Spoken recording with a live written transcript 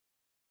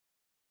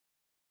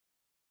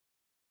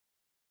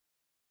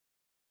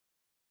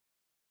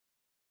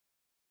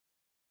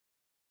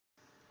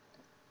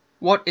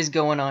What is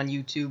going on,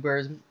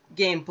 YouTubers?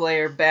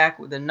 GamePlayer back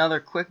with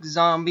another quick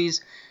zombies,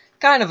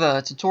 kind of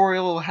a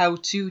tutorial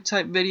how-to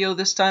type video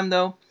this time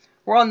though.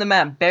 We're on the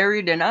map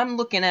Buried, and I'm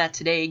looking at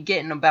today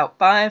getting about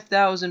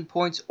 5,000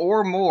 points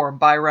or more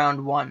by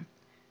round 1.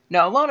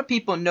 Now, a lot of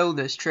people know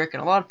this trick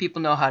and a lot of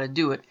people know how to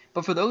do it,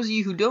 but for those of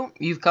you who don't,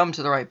 you've come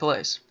to the right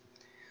place.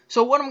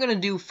 So what I'm going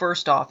to do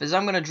first off is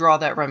I'm going to draw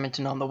that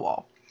Remington on the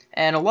wall.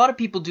 And a lot of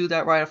people do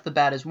that right off the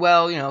bat as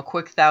well, you know, a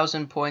quick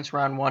 1,000 points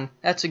round 1,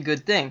 that's a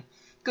good thing.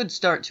 Good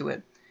start to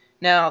it.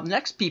 Now, the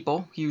next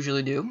people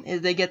usually do is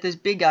they get this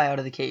big guy out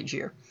of the cage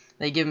here.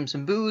 They give him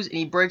some booze, and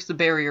he breaks the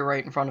barrier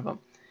right in front of him.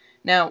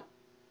 Now,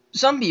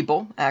 some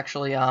people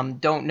actually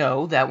don't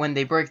know that when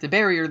they break the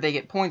barrier, they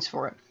get points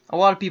for it. A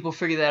lot of people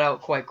figure that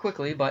out quite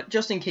quickly, but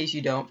just in case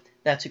you don't,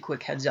 that's a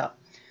quick heads up.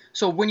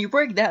 So when you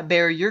break that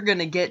barrier, you're going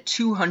to get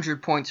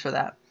 200 points for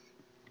that.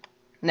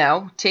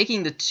 Now,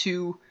 taking the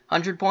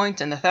 200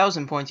 points and the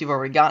 1,000 points you've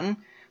already gotten,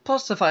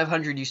 plus the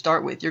 500 you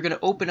start with, you're going to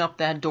open up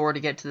that door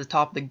to get to the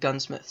top of the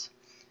gunsmith's.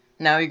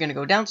 Now you're going to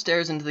go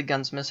downstairs into the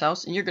gunsmith's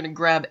house, and you're going to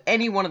grab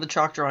any one of the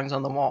chalk drawings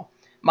on the wall.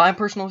 My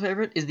personal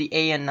favorite is the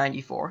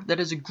AN-94. That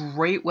is a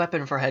great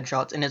weapon for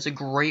headshots, and it's a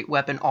great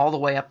weapon all the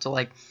way up to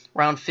like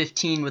round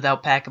 15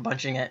 without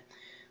pack-a-punching it.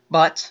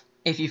 But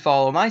if you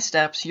follow my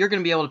steps, you're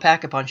going to be able to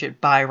pack-a-punch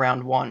it by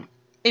round 1,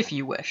 if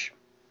you wish.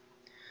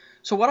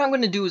 So what I'm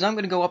going to do is I'm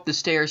going to go up the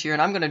stairs here,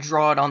 and I'm going to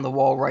draw it on the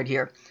wall right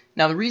here.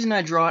 Now the reason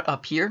I draw it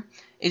up here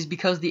is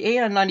because the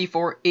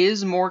AN-94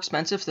 is more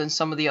expensive than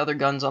some of the other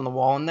guns on the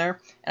wall in there,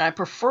 and I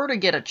prefer to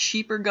get a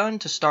cheaper gun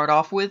to start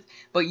off with,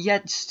 but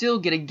yet still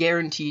get a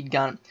guaranteed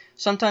gun.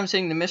 Sometimes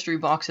hitting the mystery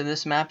box in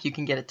this map you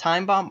can get a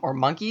time bomb or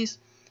monkeys.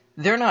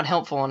 They're not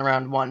helpful in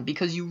round 1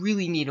 because you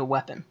really need a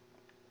weapon.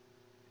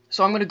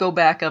 So I'm going to go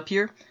back up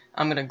here.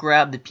 I'm going to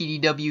grab the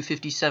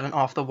PDW-57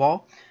 off the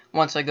wall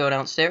once I go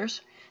downstairs.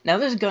 Now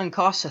this gun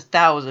costs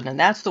 1,000, and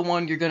that's the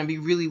one you're going to be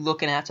really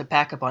looking at to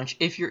pack-a-punch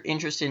if you're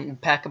interested in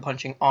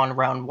pack-a-punching on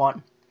round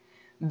 1.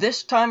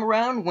 This time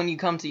around, when you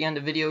come to the end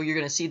of the video, you're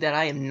going to see that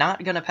I am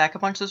not going to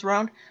pack-a-punch this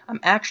round. I'm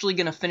actually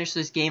going to finish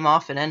this game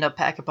off and end up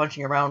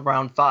pack-a-punching around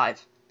round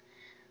 5.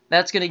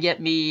 That's going to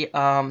get me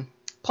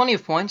plenty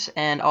of points,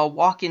 and I'll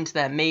walk into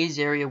that maze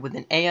area with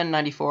an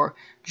AN-94,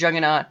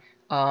 Juggernaut,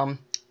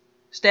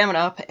 Stamina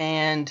Up,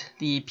 and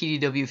the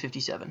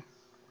PDW-57.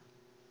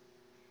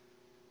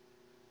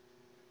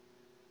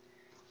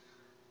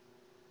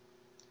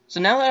 So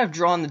now that I've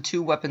drawn the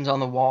 2 weapons on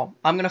the wall,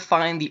 I'm going to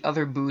find the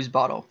other booze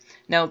bottle.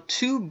 Now,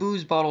 2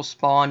 booze bottles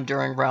spawn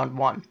during round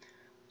 1.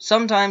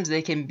 Sometimes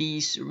they can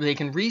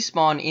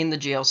respawn in the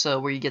jail cell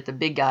where you get the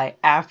big guy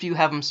after you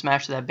have him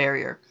smash that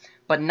barrier.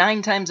 But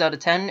 9 times out of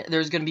 10,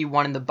 there's going to be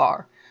one in the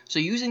bar. So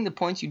using the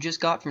points you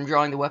just got from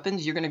drawing the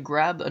weapons, you're going to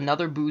grab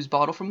another booze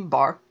bottle from the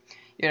bar.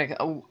 You're gonna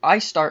go, I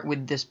start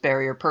with this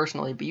barrier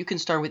personally, but you can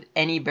start with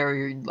any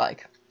barrier you'd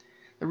like.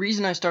 The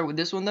reason I start with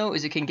this one, though,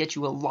 is it can get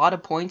you a lot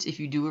of points if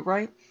you do it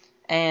right.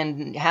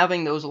 And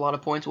having those a lot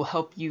of points will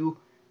help you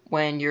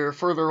when you're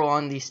further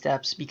along these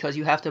steps because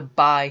you have to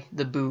buy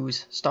the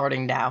booze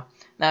starting now.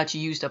 Now that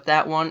you used up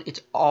that one,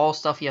 it's all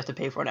stuff you have to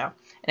pay for now.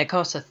 And it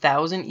costs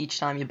 1,000 each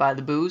time you buy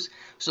the booze.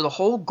 So the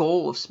whole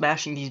goal of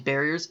smashing these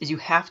barriers is you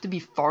have to be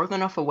far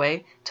enough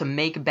away to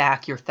make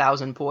back your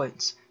 1,000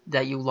 points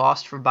that you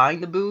lost for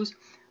buying the booze,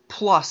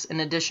 plus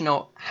an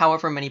additional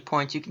however many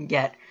points you can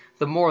get.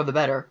 The more the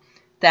better.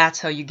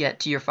 That's how you get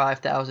to your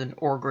 5,000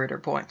 or greater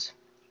points.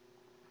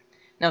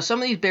 Now,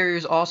 some of these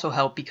barriers also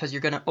help because you're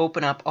going to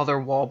open up other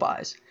wall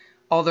buys,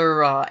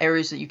 other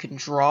areas that you can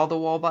draw the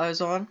wall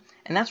buys on,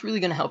 and that's really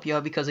going to help you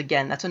out because,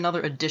 again, that's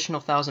another additional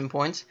 1,000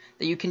 points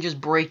that you can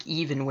just break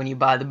even when you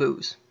buy the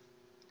booze.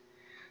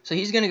 So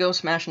he's going to go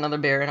smash another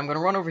barrier, and I'm going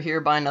to run over here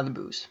and buy another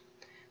booze.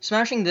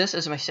 Smashing this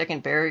as my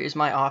second barrier is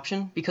my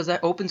option because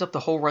that opens up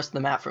the whole rest of the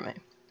map for me.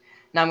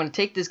 Now I'm going to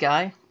take this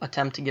guy,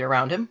 attempt to get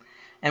around him,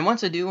 and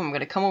once I do, I'm going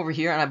to come over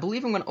here, and I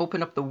believe I'm going to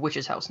open up the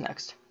witch's house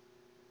next.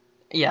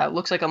 Yeah, it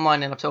looks like I'm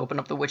lining up to open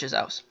up the witch's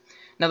house.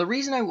 Now, the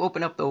reason I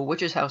open up the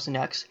witch's house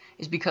next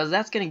is because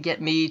that's going to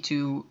get me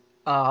to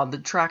the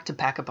track to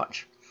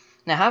Pack-a-Punch.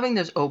 Now, having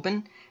this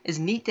open is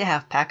neat to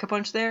have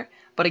Pack-a-Punch there,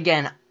 but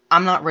again,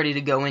 I'm not ready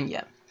to go in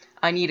yet.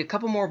 I need a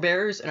couple more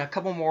barriers and a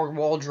couple more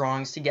wall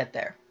drawings to get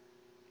there.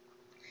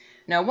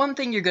 Now, one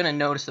thing you're going to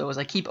notice, though, is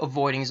I keep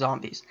avoiding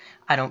zombies.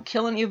 I don't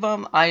kill any of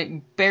them.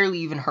 I barely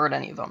even hurt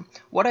any of them.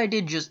 What I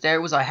did just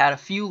there was I had a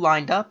few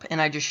lined up, and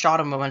I just shot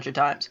them a bunch of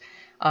times.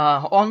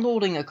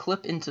 Unloading a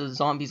clip into the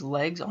zombie's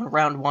legs on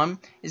round 1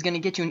 is going to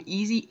get you an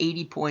easy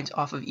 80 points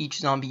off of each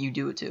zombie you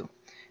do it to.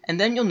 And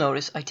then you'll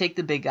notice I take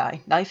the big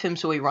guy, knife him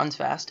so he runs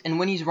fast, and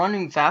when he's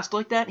running fast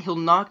like that, he'll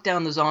knock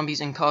down the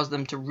zombies and cause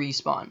them to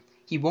respawn.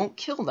 He won't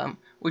kill them,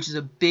 which is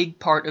a big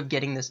part of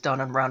getting this done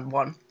on round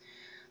 1.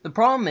 The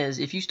problem is,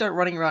 if you start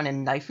running around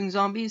and knifing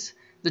zombies,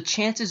 the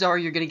chances are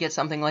you're going to get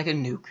something like a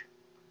nuke.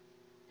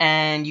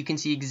 And you can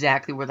see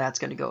exactly where that's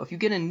going to go. If you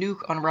get a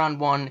nuke on round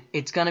 1,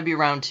 it's going to be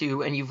round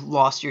 2, and you've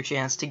lost your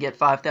chance to get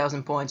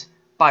 5,000 points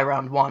by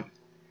round 1.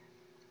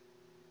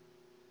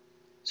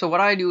 So what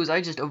I do is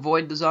I just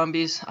avoid the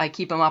zombies. I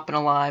keep them up and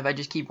alive. I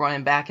just keep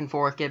running back and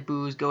forth, get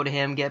booze, go to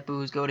him, get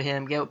booze, go to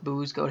him, get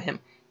booze, go to him.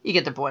 You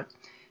get the point.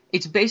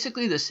 It's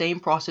basically the same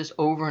process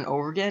over and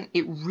over again.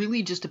 It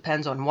really just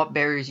depends on what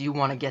barriers you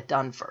want to get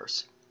done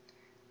first.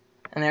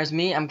 And there's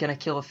me. I'm going to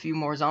kill a few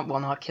more zombies.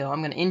 Well, not kill. I'm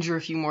going to injure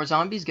a few more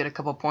zombies, get a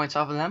couple points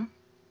off of them.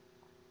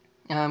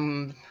 And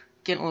I'm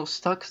getting a little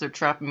stuck because they're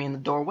trapping me in the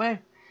doorway.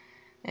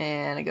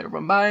 And I got to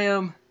run by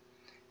them.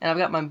 And I've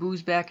got my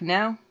booze back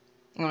now.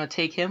 I'm going to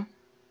take him.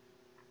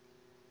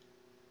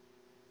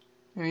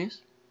 There he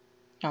is.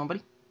 Come on,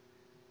 buddy.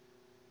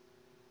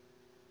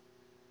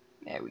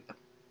 There we go.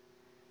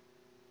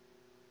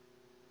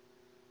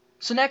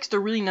 So next, a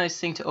really nice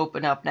thing to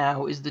open up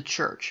now is the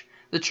church.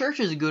 The church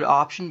is a good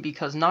option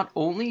because not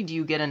only do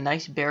you get a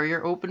nice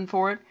barrier open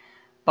for it,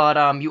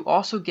 but you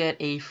also get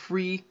a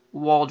free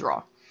wall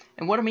draw.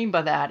 And what I mean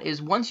by that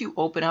is once you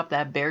open up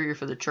that barrier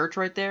for the church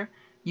right there,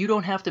 you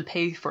don't have to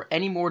pay for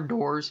any more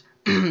doors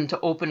to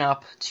open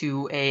up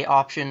to a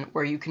option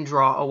where you can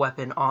draw a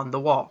weapon on the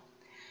wall.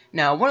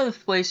 Now, one of the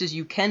places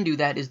you can do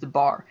that is the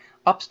bar.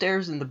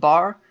 Upstairs in the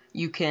bar,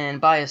 you can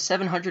buy a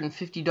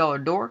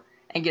 $750 door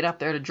and get up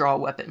there to draw a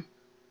weapon.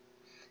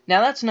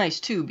 Now, that's nice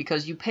too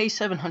because you pay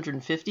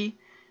 $750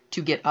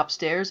 to get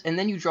upstairs and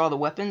then you draw the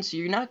weapon, so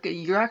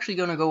you're actually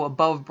going to go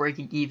above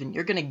breaking even.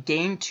 You're going to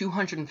gain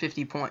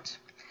 250 points.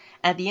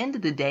 At the end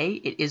of the day,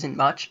 it isn't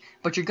much,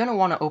 but you're going to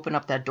want to open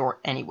up that door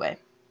anyway.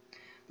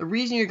 The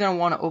reason you're going to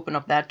want to open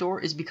up that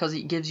door is because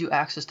it gives you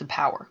access to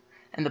power.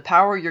 And the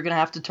power you're going to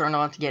have to turn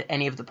on to get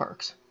any of the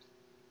perks.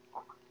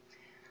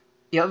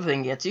 The other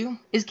thing it gets you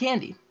is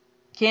candy.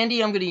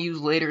 Candy I'm going to use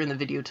later in the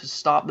video to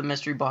stop the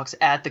mystery box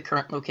at the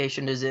current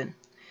location it is in.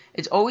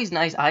 It's always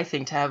nice, I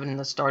think, to have it in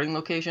the starting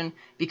location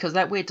because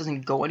that way it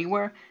doesn't go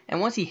anywhere.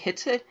 And once he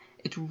hits it,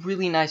 it's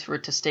really nice for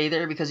it to stay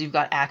there because you've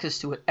got access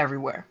to it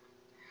everywhere.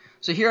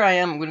 So here I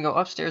am. I'm going to go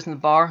upstairs in the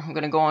bar. I'm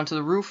going to go onto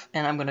the roof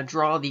and I'm going to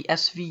draw the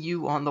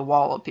SVU on the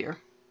wall up here.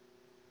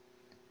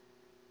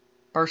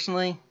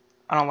 Personally,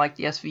 I don't like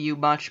the SVU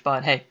much,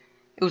 but hey,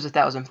 it was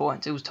 1,000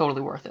 points. It was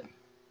totally worth it.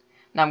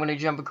 Now I'm going to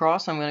jump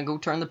across. I'm going to go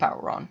turn the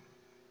power on.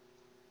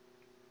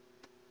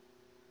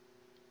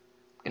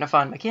 I'm going to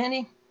find my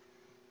candy.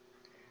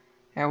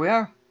 There we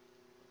are.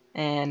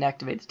 And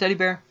activate the teddy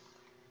bear.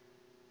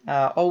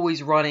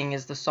 Always Running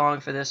is the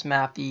song for this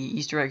map, the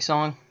Easter egg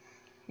song.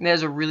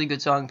 There's a really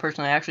good song.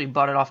 Personally, I actually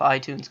bought it off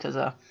iTunes because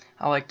I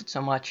liked it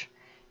so much.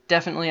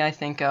 Definitely, I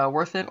think,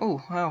 worth it.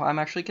 Oh, wow, I'm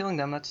actually killing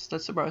them. That's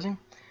surprising.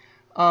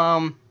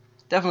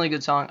 Definitely a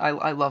good song.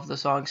 I love the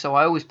song, so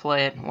I always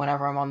play it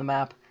whenever I'm on the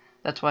map.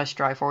 That's what I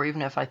strive for,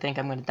 even if I think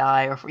I'm going to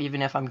die, or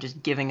even if I'm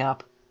just giving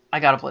up. I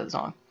gotta play the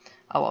song.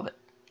 I love it.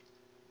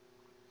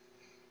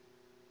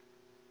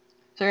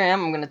 So here I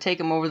am. I'm going to take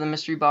him over the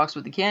mystery box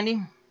with the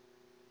candy.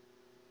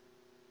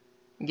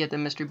 And get the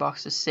mystery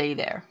box to stay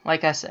there.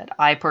 Like I said,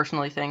 I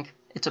personally think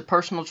it's a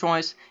personal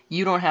choice.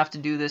 You don't have to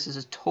do this. This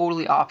is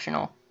totally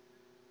optional.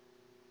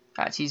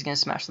 Alright, so he's going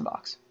to smash the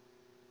box.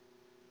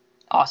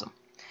 Awesome.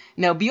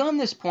 Now, beyond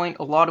this point,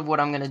 a lot of what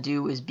I'm going to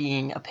do is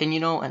being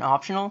opinional and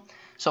optional.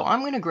 So I'm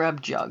going to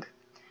grab Jug.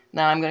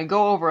 Now I'm going to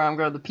go over and I'm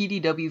going to grab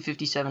the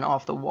PDW-57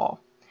 off the wall.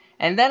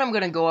 And then I'm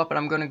going to go up and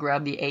I'm going to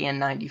grab the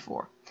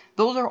AN-94.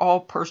 Those are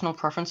all personal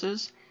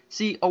preferences.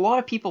 See, a lot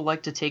of people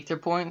like to take their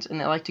points and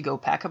they like to go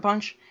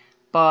pack-a-punch.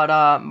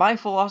 But my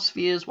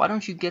philosophy is, why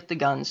don't you get the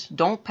guns?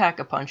 Don't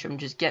pack-a-punch them.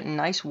 Just get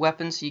nice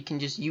weapons so you can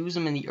just use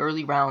them in the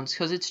early rounds.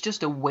 Because it's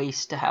just a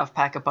waste to have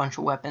pack-a-punch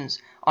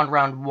weapons on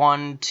round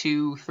 1,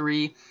 2,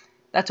 3.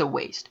 That's a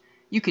waste.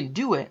 You can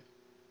do it,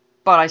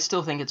 but I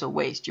still think it's a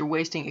waste. You're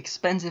wasting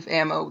expensive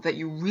ammo that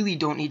you really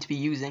don't need to be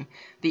using.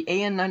 The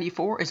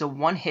AN-94 is a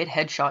one-hit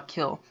headshot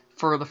kill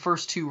for the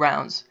first 2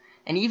 rounds.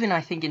 And even,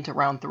 I think, into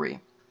round 3.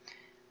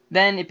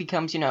 Then it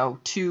becomes,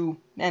 2,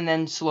 and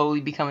then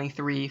slowly becoming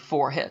 3,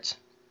 4 hits.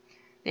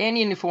 The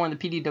AN-94 and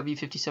the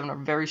PDW-57 are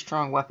very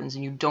strong weapons,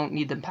 and you don't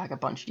need them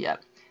pack-a-punched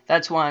yet.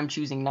 That's why I'm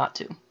choosing not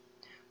to.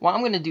 What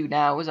I'm going to do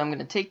now is I'm going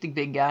to take the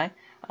big guy,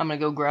 I'm going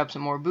to go grab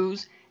some more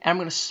booze, and I'm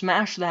going to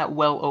smash that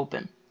well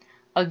open.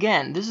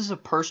 Again, this is a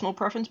personal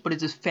preference, but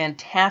it's a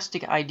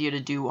fantastic idea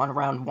to do on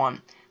round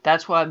 1.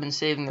 That's why I've been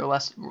saving the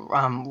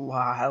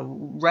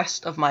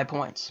rest of my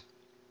points.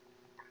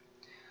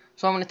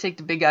 So I'm going to take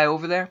the big guy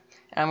over there,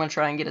 and I'm going to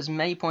try and get as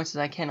many points as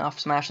I can off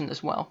smashing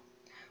this well.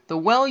 The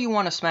well you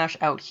want to smash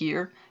out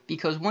here,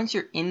 because once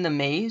you're in the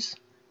maze,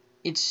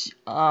 it's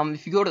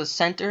if you go to the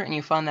center and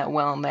you find that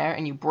well in there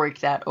and you break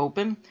that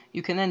open,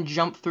 you can then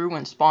jump through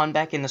and spawn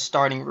back in the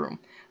starting room.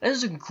 That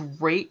is a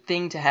great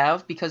thing to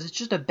have because it's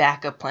just a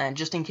backup plan,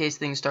 just in case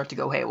things start to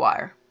go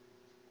haywire.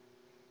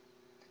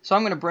 So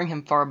I'm going to bring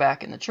him far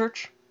back in the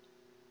church,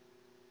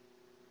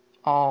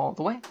 all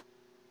the way,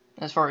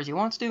 as far as he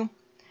wants to.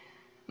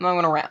 And I'm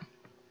going to ram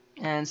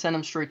and send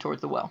him straight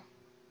towards the well.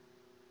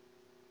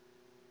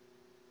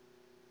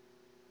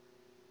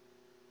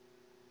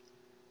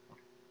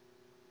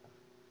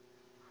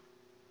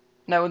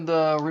 Now with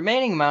the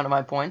remaining amount of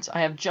my points,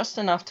 I have just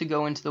enough to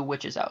go into the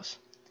witch's house.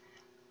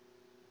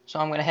 So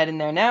I'm going to head in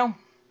there now.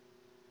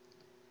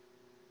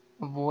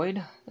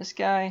 avoid this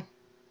guy,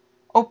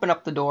 open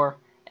up the door,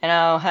 and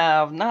I'll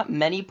have not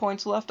many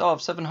points left. I'll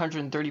have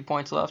 730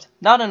 points left.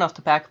 Not enough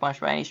to pack a punch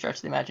by any stretch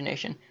of the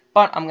imagination,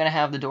 but I'm going to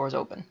have the doors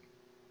open.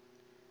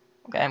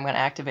 Okay, I'm going to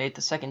activate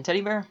the second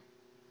teddy bear,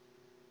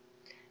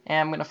 and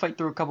I'm going to fight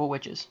through a couple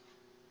witches.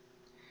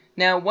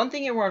 Now, one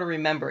thing you want to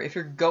remember, if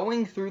you're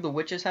going through the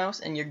witch's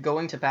house and you're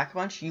going to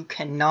Pack-a-Punch, you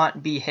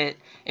cannot be hit.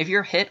 If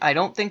you're hit, I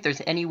don't think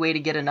there's any way to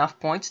get enough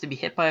points to be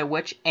hit by a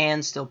witch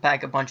and still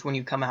Pack-a-Punch when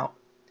you come out.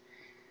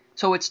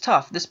 So it's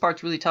tough. This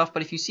part's really tough,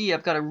 but if you see,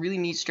 I've got a really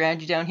neat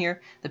strategy down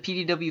here. The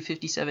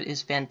PDW-57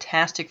 is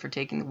fantastic for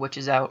taking the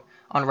witches out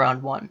on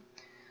round 1.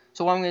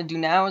 So what I'm going to do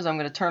now is I'm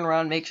going to turn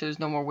around and make sure there's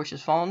no more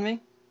witches following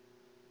me.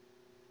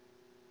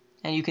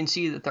 And you can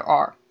see that there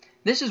are.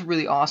 This is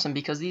really awesome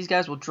because these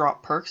guys will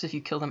drop perks if you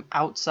kill them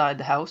outside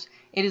the house.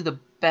 It is the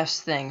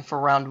best thing for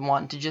round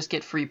 1 to just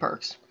get free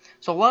perks.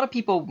 So a lot of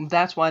people,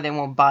 that's why they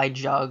won't buy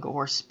Jug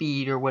or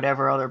Speed or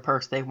whatever other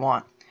perks they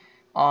want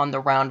on the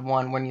round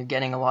 1 when you're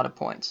getting a lot of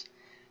points.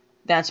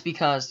 That's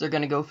because they're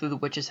going to go through the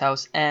witch's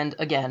house, and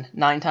again,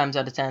 9 times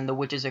out of 10, the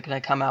witches are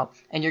going to come out,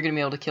 and you're going to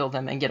be able to kill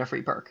them and get a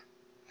free perk.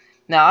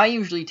 Now, I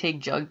usually take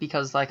Jug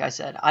because, like I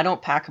said, I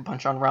don't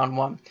Pack-a-Punch on round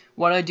 1.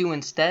 What I do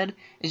instead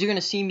is you're going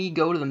to see me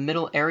go to the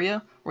middle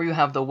area where you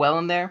have the well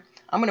in there.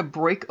 I'm going to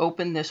break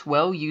open this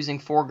well using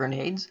 4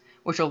 grenades,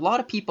 which a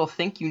lot of people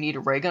think you need a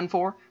ray gun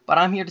for, but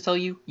I'm here to tell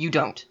you, you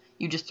don't.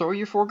 You just throw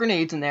your 4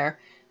 grenades in there.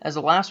 As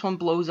the last one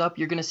blows up,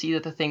 you're going to see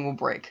that the thing will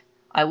break.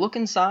 I look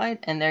inside,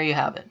 and there you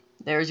have it.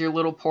 There's your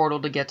little portal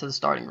to get to the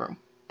starting room.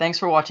 Thanks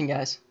for watching,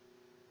 guys.